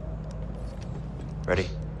 Ready?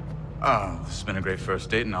 Oh, this has been a great first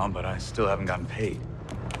date and all, but I still haven't gotten paid.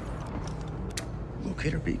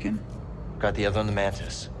 Locator beacon? Got the other on the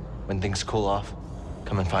Mantis. When things cool off,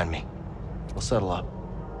 come and find me. We'll settle up.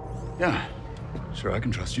 Yeah, sure, I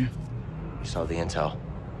can trust you. You saw the intel.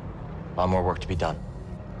 A lot more work to be done.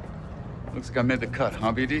 Looks like I made the cut,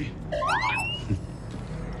 huh, BD?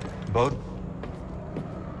 Bode?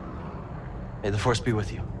 May the Force be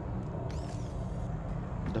with you.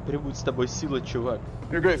 Да прибудь с тобой сила, чувак.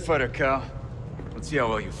 You're a great fighter, Cal. Let's see how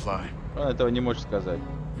well you fly. Он этого не может сказать,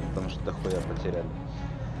 потому что дохуя потеряли.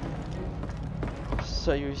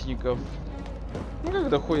 Союзников. Ну как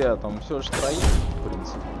дохуя, там все же троих, в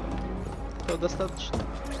принципе. То достаточно.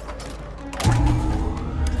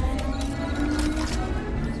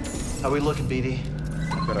 How we looking, BD?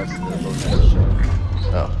 Как раз это должен.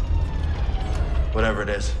 Oh. Whatever it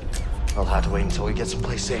is, I'll have to wait until we get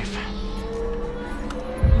someplace safe.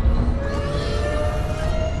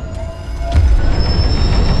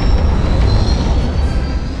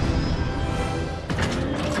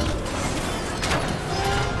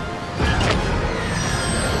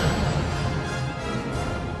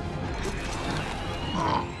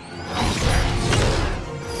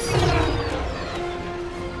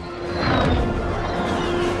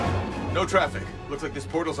 No traffic. Looks like this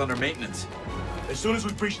portal's under maintenance. As soon as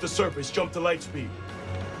we breach the surface, jump to light speed.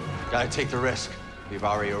 Gotta take the risk. We've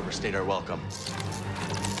already overstayed our welcome.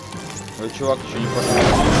 Ой, чувак еще не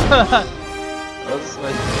пошел.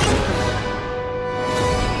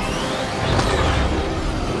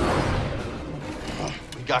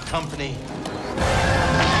 We got company.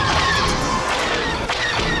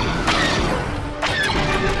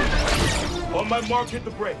 On my mark, hit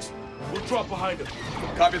the brakes. We'll drop behind him.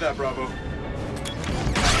 Copy that, Bravo.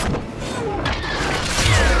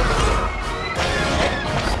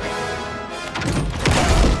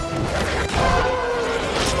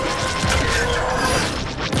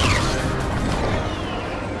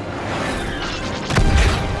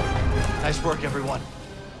 Nice work, everyone.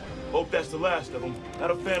 Hope that's the last of them.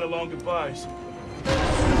 Not a fan of long goodbyes.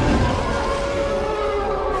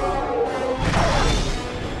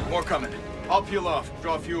 More coming. I'll peel off,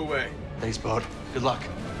 draw a few away. Thanks, Bode. Good luck.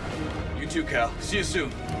 You too, Cal. See you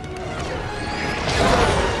soon.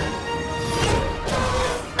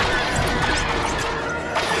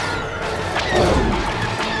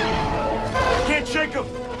 Can't shake him!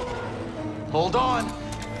 Hold on.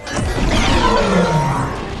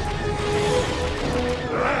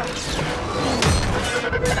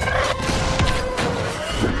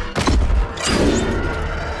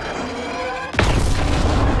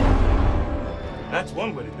 That's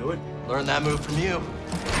one way to do it. Learn that move from you.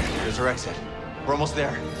 Here's our exit. We're almost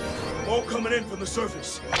there. All coming in from the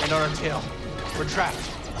surface. And on our tail. We're trapped.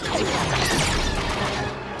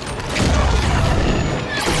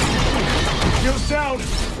 Shields down.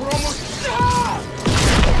 We're almost... Ah!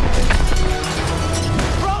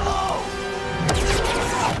 Bravo!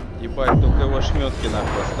 Ебать, только его шметки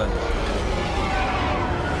нахуй останется.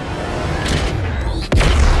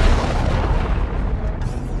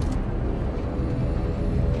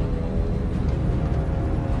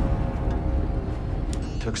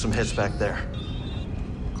 Took some hits back there.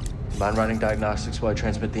 Mind running diagnostics while I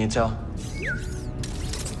transmit the intel?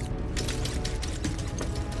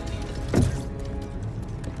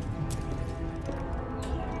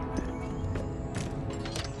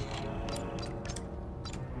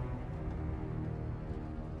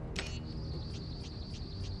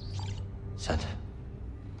 Sent.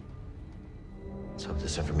 Let's hope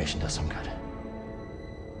this information does some good.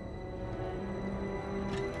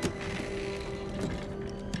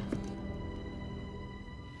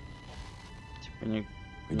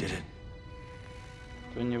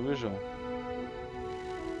 Кто не выжил?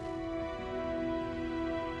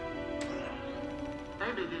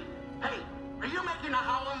 Hey, baby. Hey, are you making a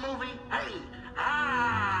horror movie? Hey,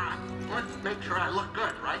 let's make sure I look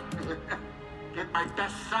good, right? Get my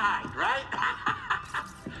best side, right?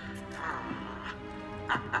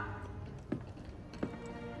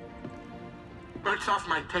 Books off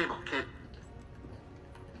my table, kid.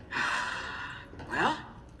 Well,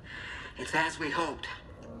 it's as we hoped.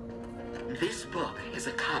 This book is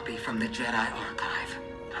a copy from the Jedi archive.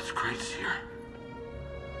 That's great, Seer.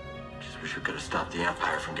 Just wish we could have stopped the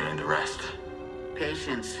Empire from getting the rest.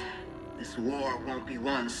 Patience. This war won't be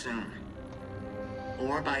won soon.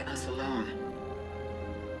 Or by us alone.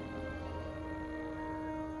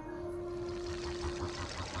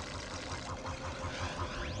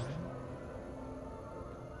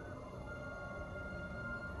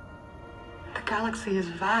 The galaxy is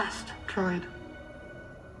vast, droid.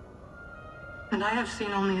 And I have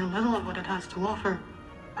seen only a little of what it has to offer.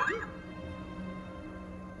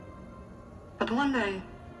 But one day,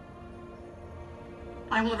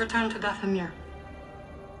 I will return to Dathomir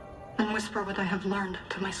and whisper what I have learned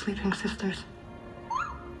to my sleeping sisters.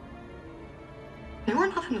 You are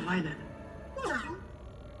not invited.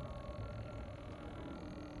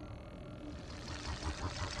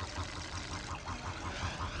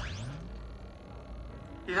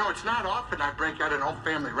 You know, it's not often I break out an old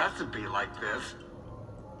family recipe like this.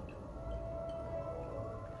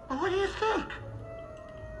 Well, what do you think?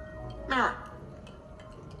 Mara.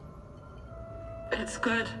 It's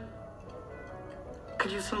good.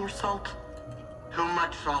 Could use some more salt. Too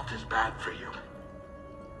much salt is bad for you.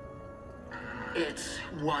 It's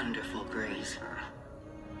wonderful, Grease.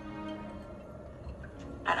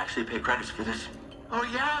 I'd actually pay credits for this. Oh,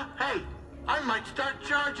 yeah? Hey, I might start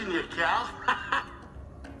charging you, Cal.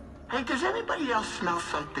 Hey, does anybody else smell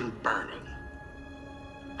something burning?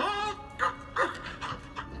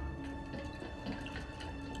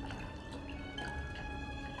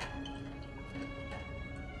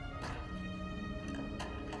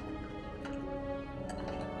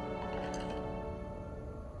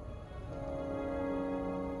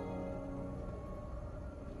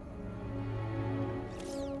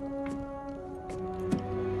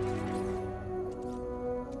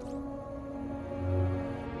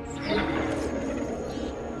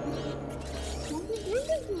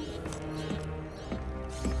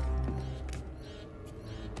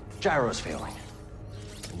 Gyro's failing.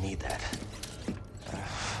 We need that.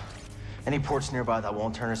 Any ports nearby that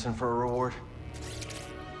won't turn us in for a reward?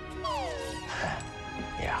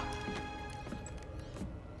 Yeah.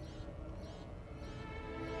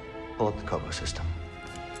 Pull up the Kobo system.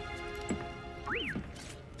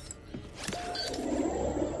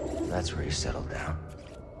 That's where you settled down.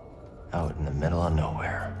 Out in the middle of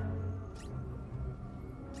nowhere.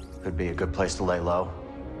 Could be a good place to lay low.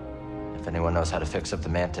 If anyone knows how to fix up the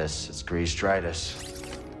Mantis, it's Grease Dritus.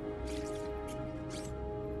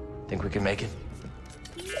 Think we can make it?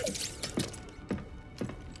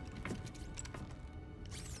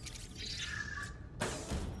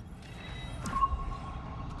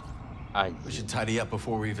 We should tidy up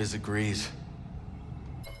before we visit Grease.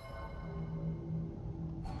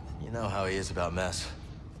 You know how he is about mess.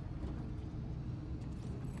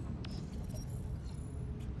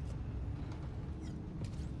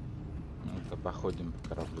 Походим по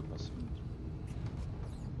кораблю, посмотрим.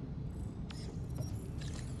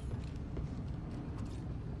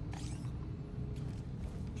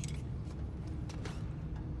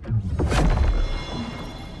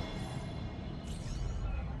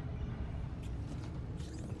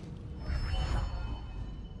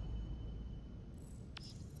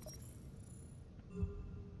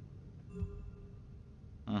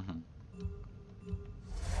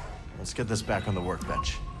 Let's get this back on the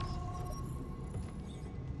workbench.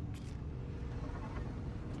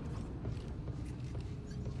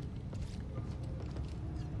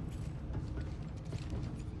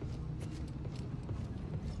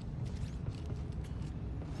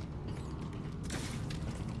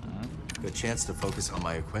 Good chance to focus on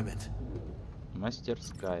my equipment.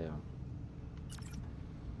 Мастерская.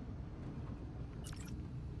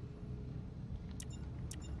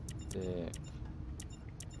 Так.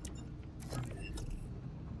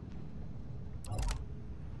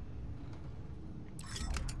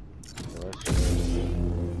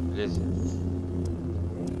 Лезем.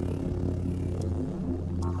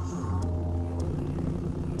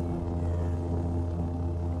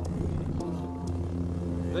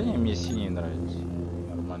 Да не, мне синий нравится.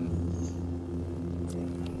 Нормально.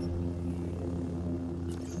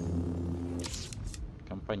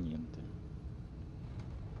 Компоненты.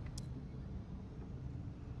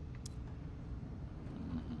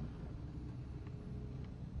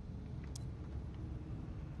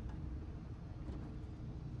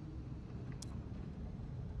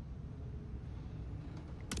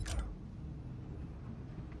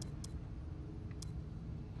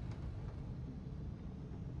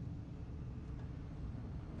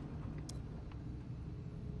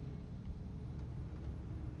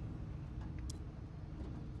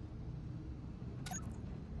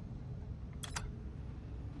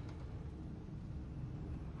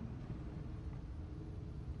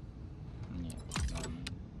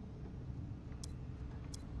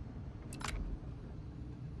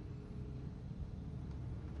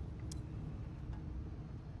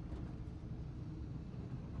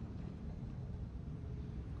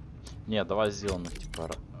 Не, давай сделаем их типа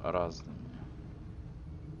разными.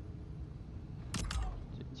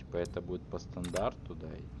 Типа это будет по стандарту, да?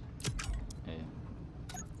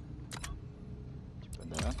 Типа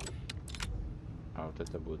да. А вот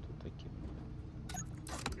это будет вот таким.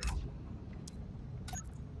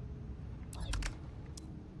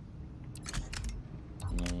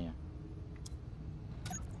 Не-не.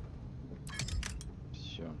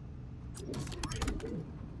 Все.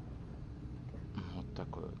 Вот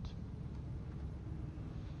такой вот.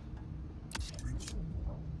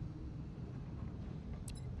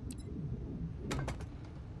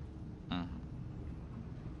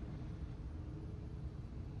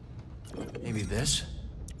 Maybe this?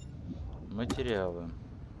 Материалы.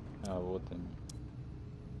 А вот они.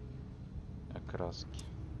 Окраски.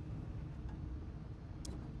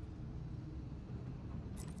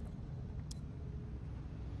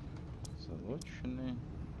 Залоченные.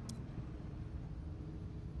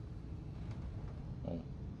 О,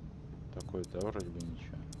 такой-то вроде бы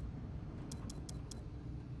ничего.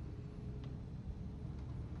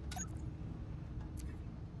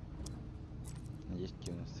 Есть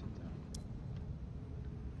киноцвета.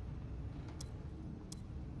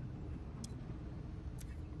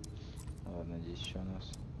 Ладно, здесь еще у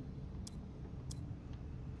нас.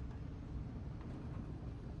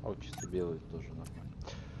 А вот чисто белый тоже нормально.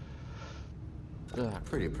 Так.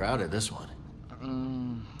 Pretty proud of this one.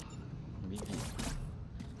 Види.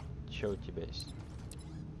 Что у тебя есть?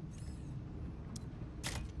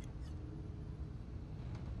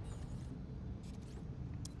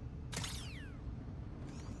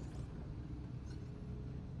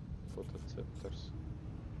 Фотоцепторс.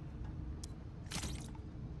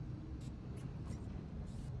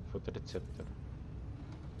 Фоторецептор.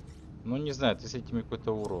 Ну не знаю, ты с этими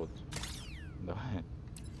какой-то урод. Давай.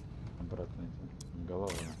 Обратно это.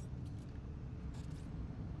 Голова.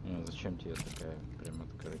 Ну, зачем тебе такая прям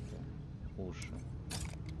открытая? Уши.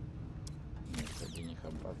 Нет, одень их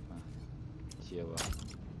обратно. Тело.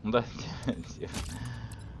 Да, тело.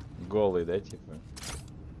 Голый, да, типа?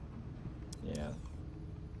 Нет.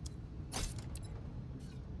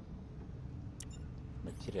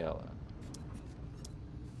 Материалы.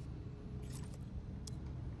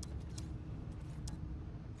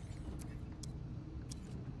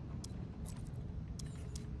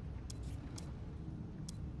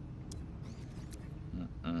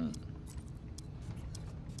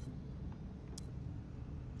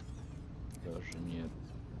 Даже нет.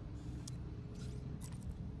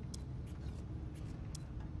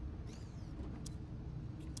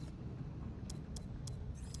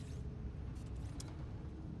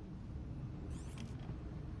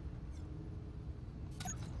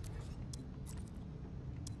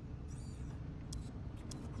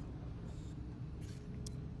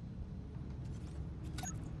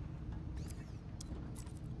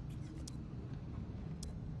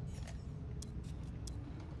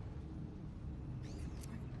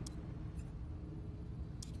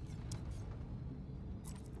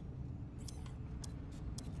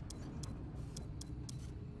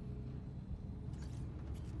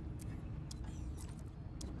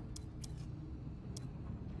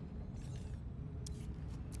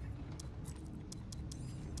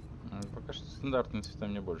 Пока что стандартные цвета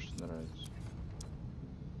мне больше нравятся.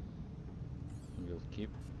 Белки,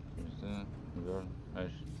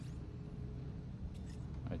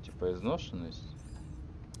 а типа изношенность?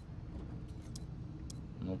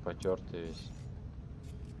 Ну, потертый весь.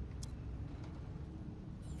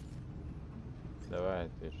 Давай,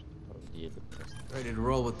 ты что-то в деле просто. Ready to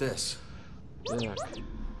roll with this. Так.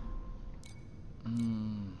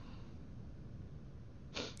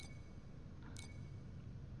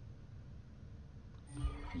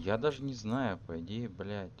 Я даже не знаю, по идее,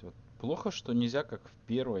 блядь. Вот плохо, что нельзя, как в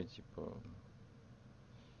первой, типа,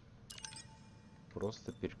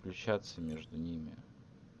 просто переключаться между ними.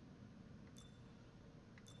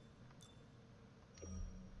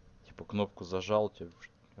 Типа кнопку зажал, типа,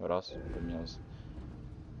 раз, поменялся.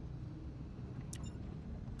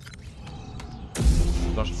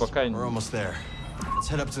 Потому что пока... We're almost there. Let's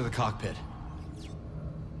head up to the cockpit.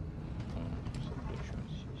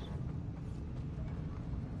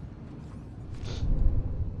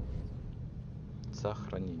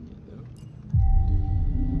 Сохранение, да?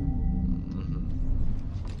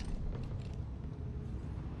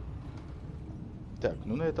 Так,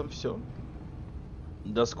 ну на этом все.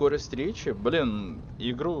 До скорой встречи. Блин,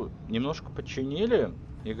 игру немножко починили.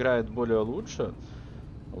 Играет более лучше.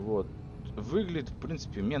 Вот. Выглядит, в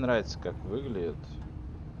принципе, мне нравится, как выглядит.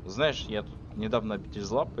 Знаешь, я тут недавно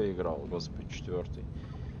Бетельзла поиграл, господи, 4-й.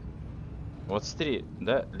 Вот смотри,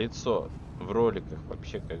 да, лицо. в роликах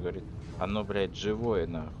вообще, как говорит, оно, блядь, живое,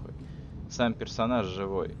 нахуй. Сам персонаж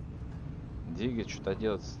живой. Двигать, что-то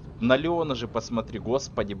делать. На Леона же посмотри,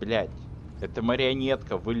 господи, блядь. Это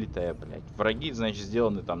марионетка вылитая, блядь. Враги, значит,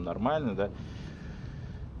 сделаны там нормально, да?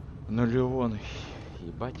 Но Леон,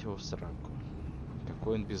 ебать его в сраку.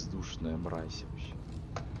 Какой он бездушная мразь вообще.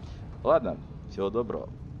 Ладно, всего доброго.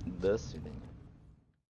 До свидания.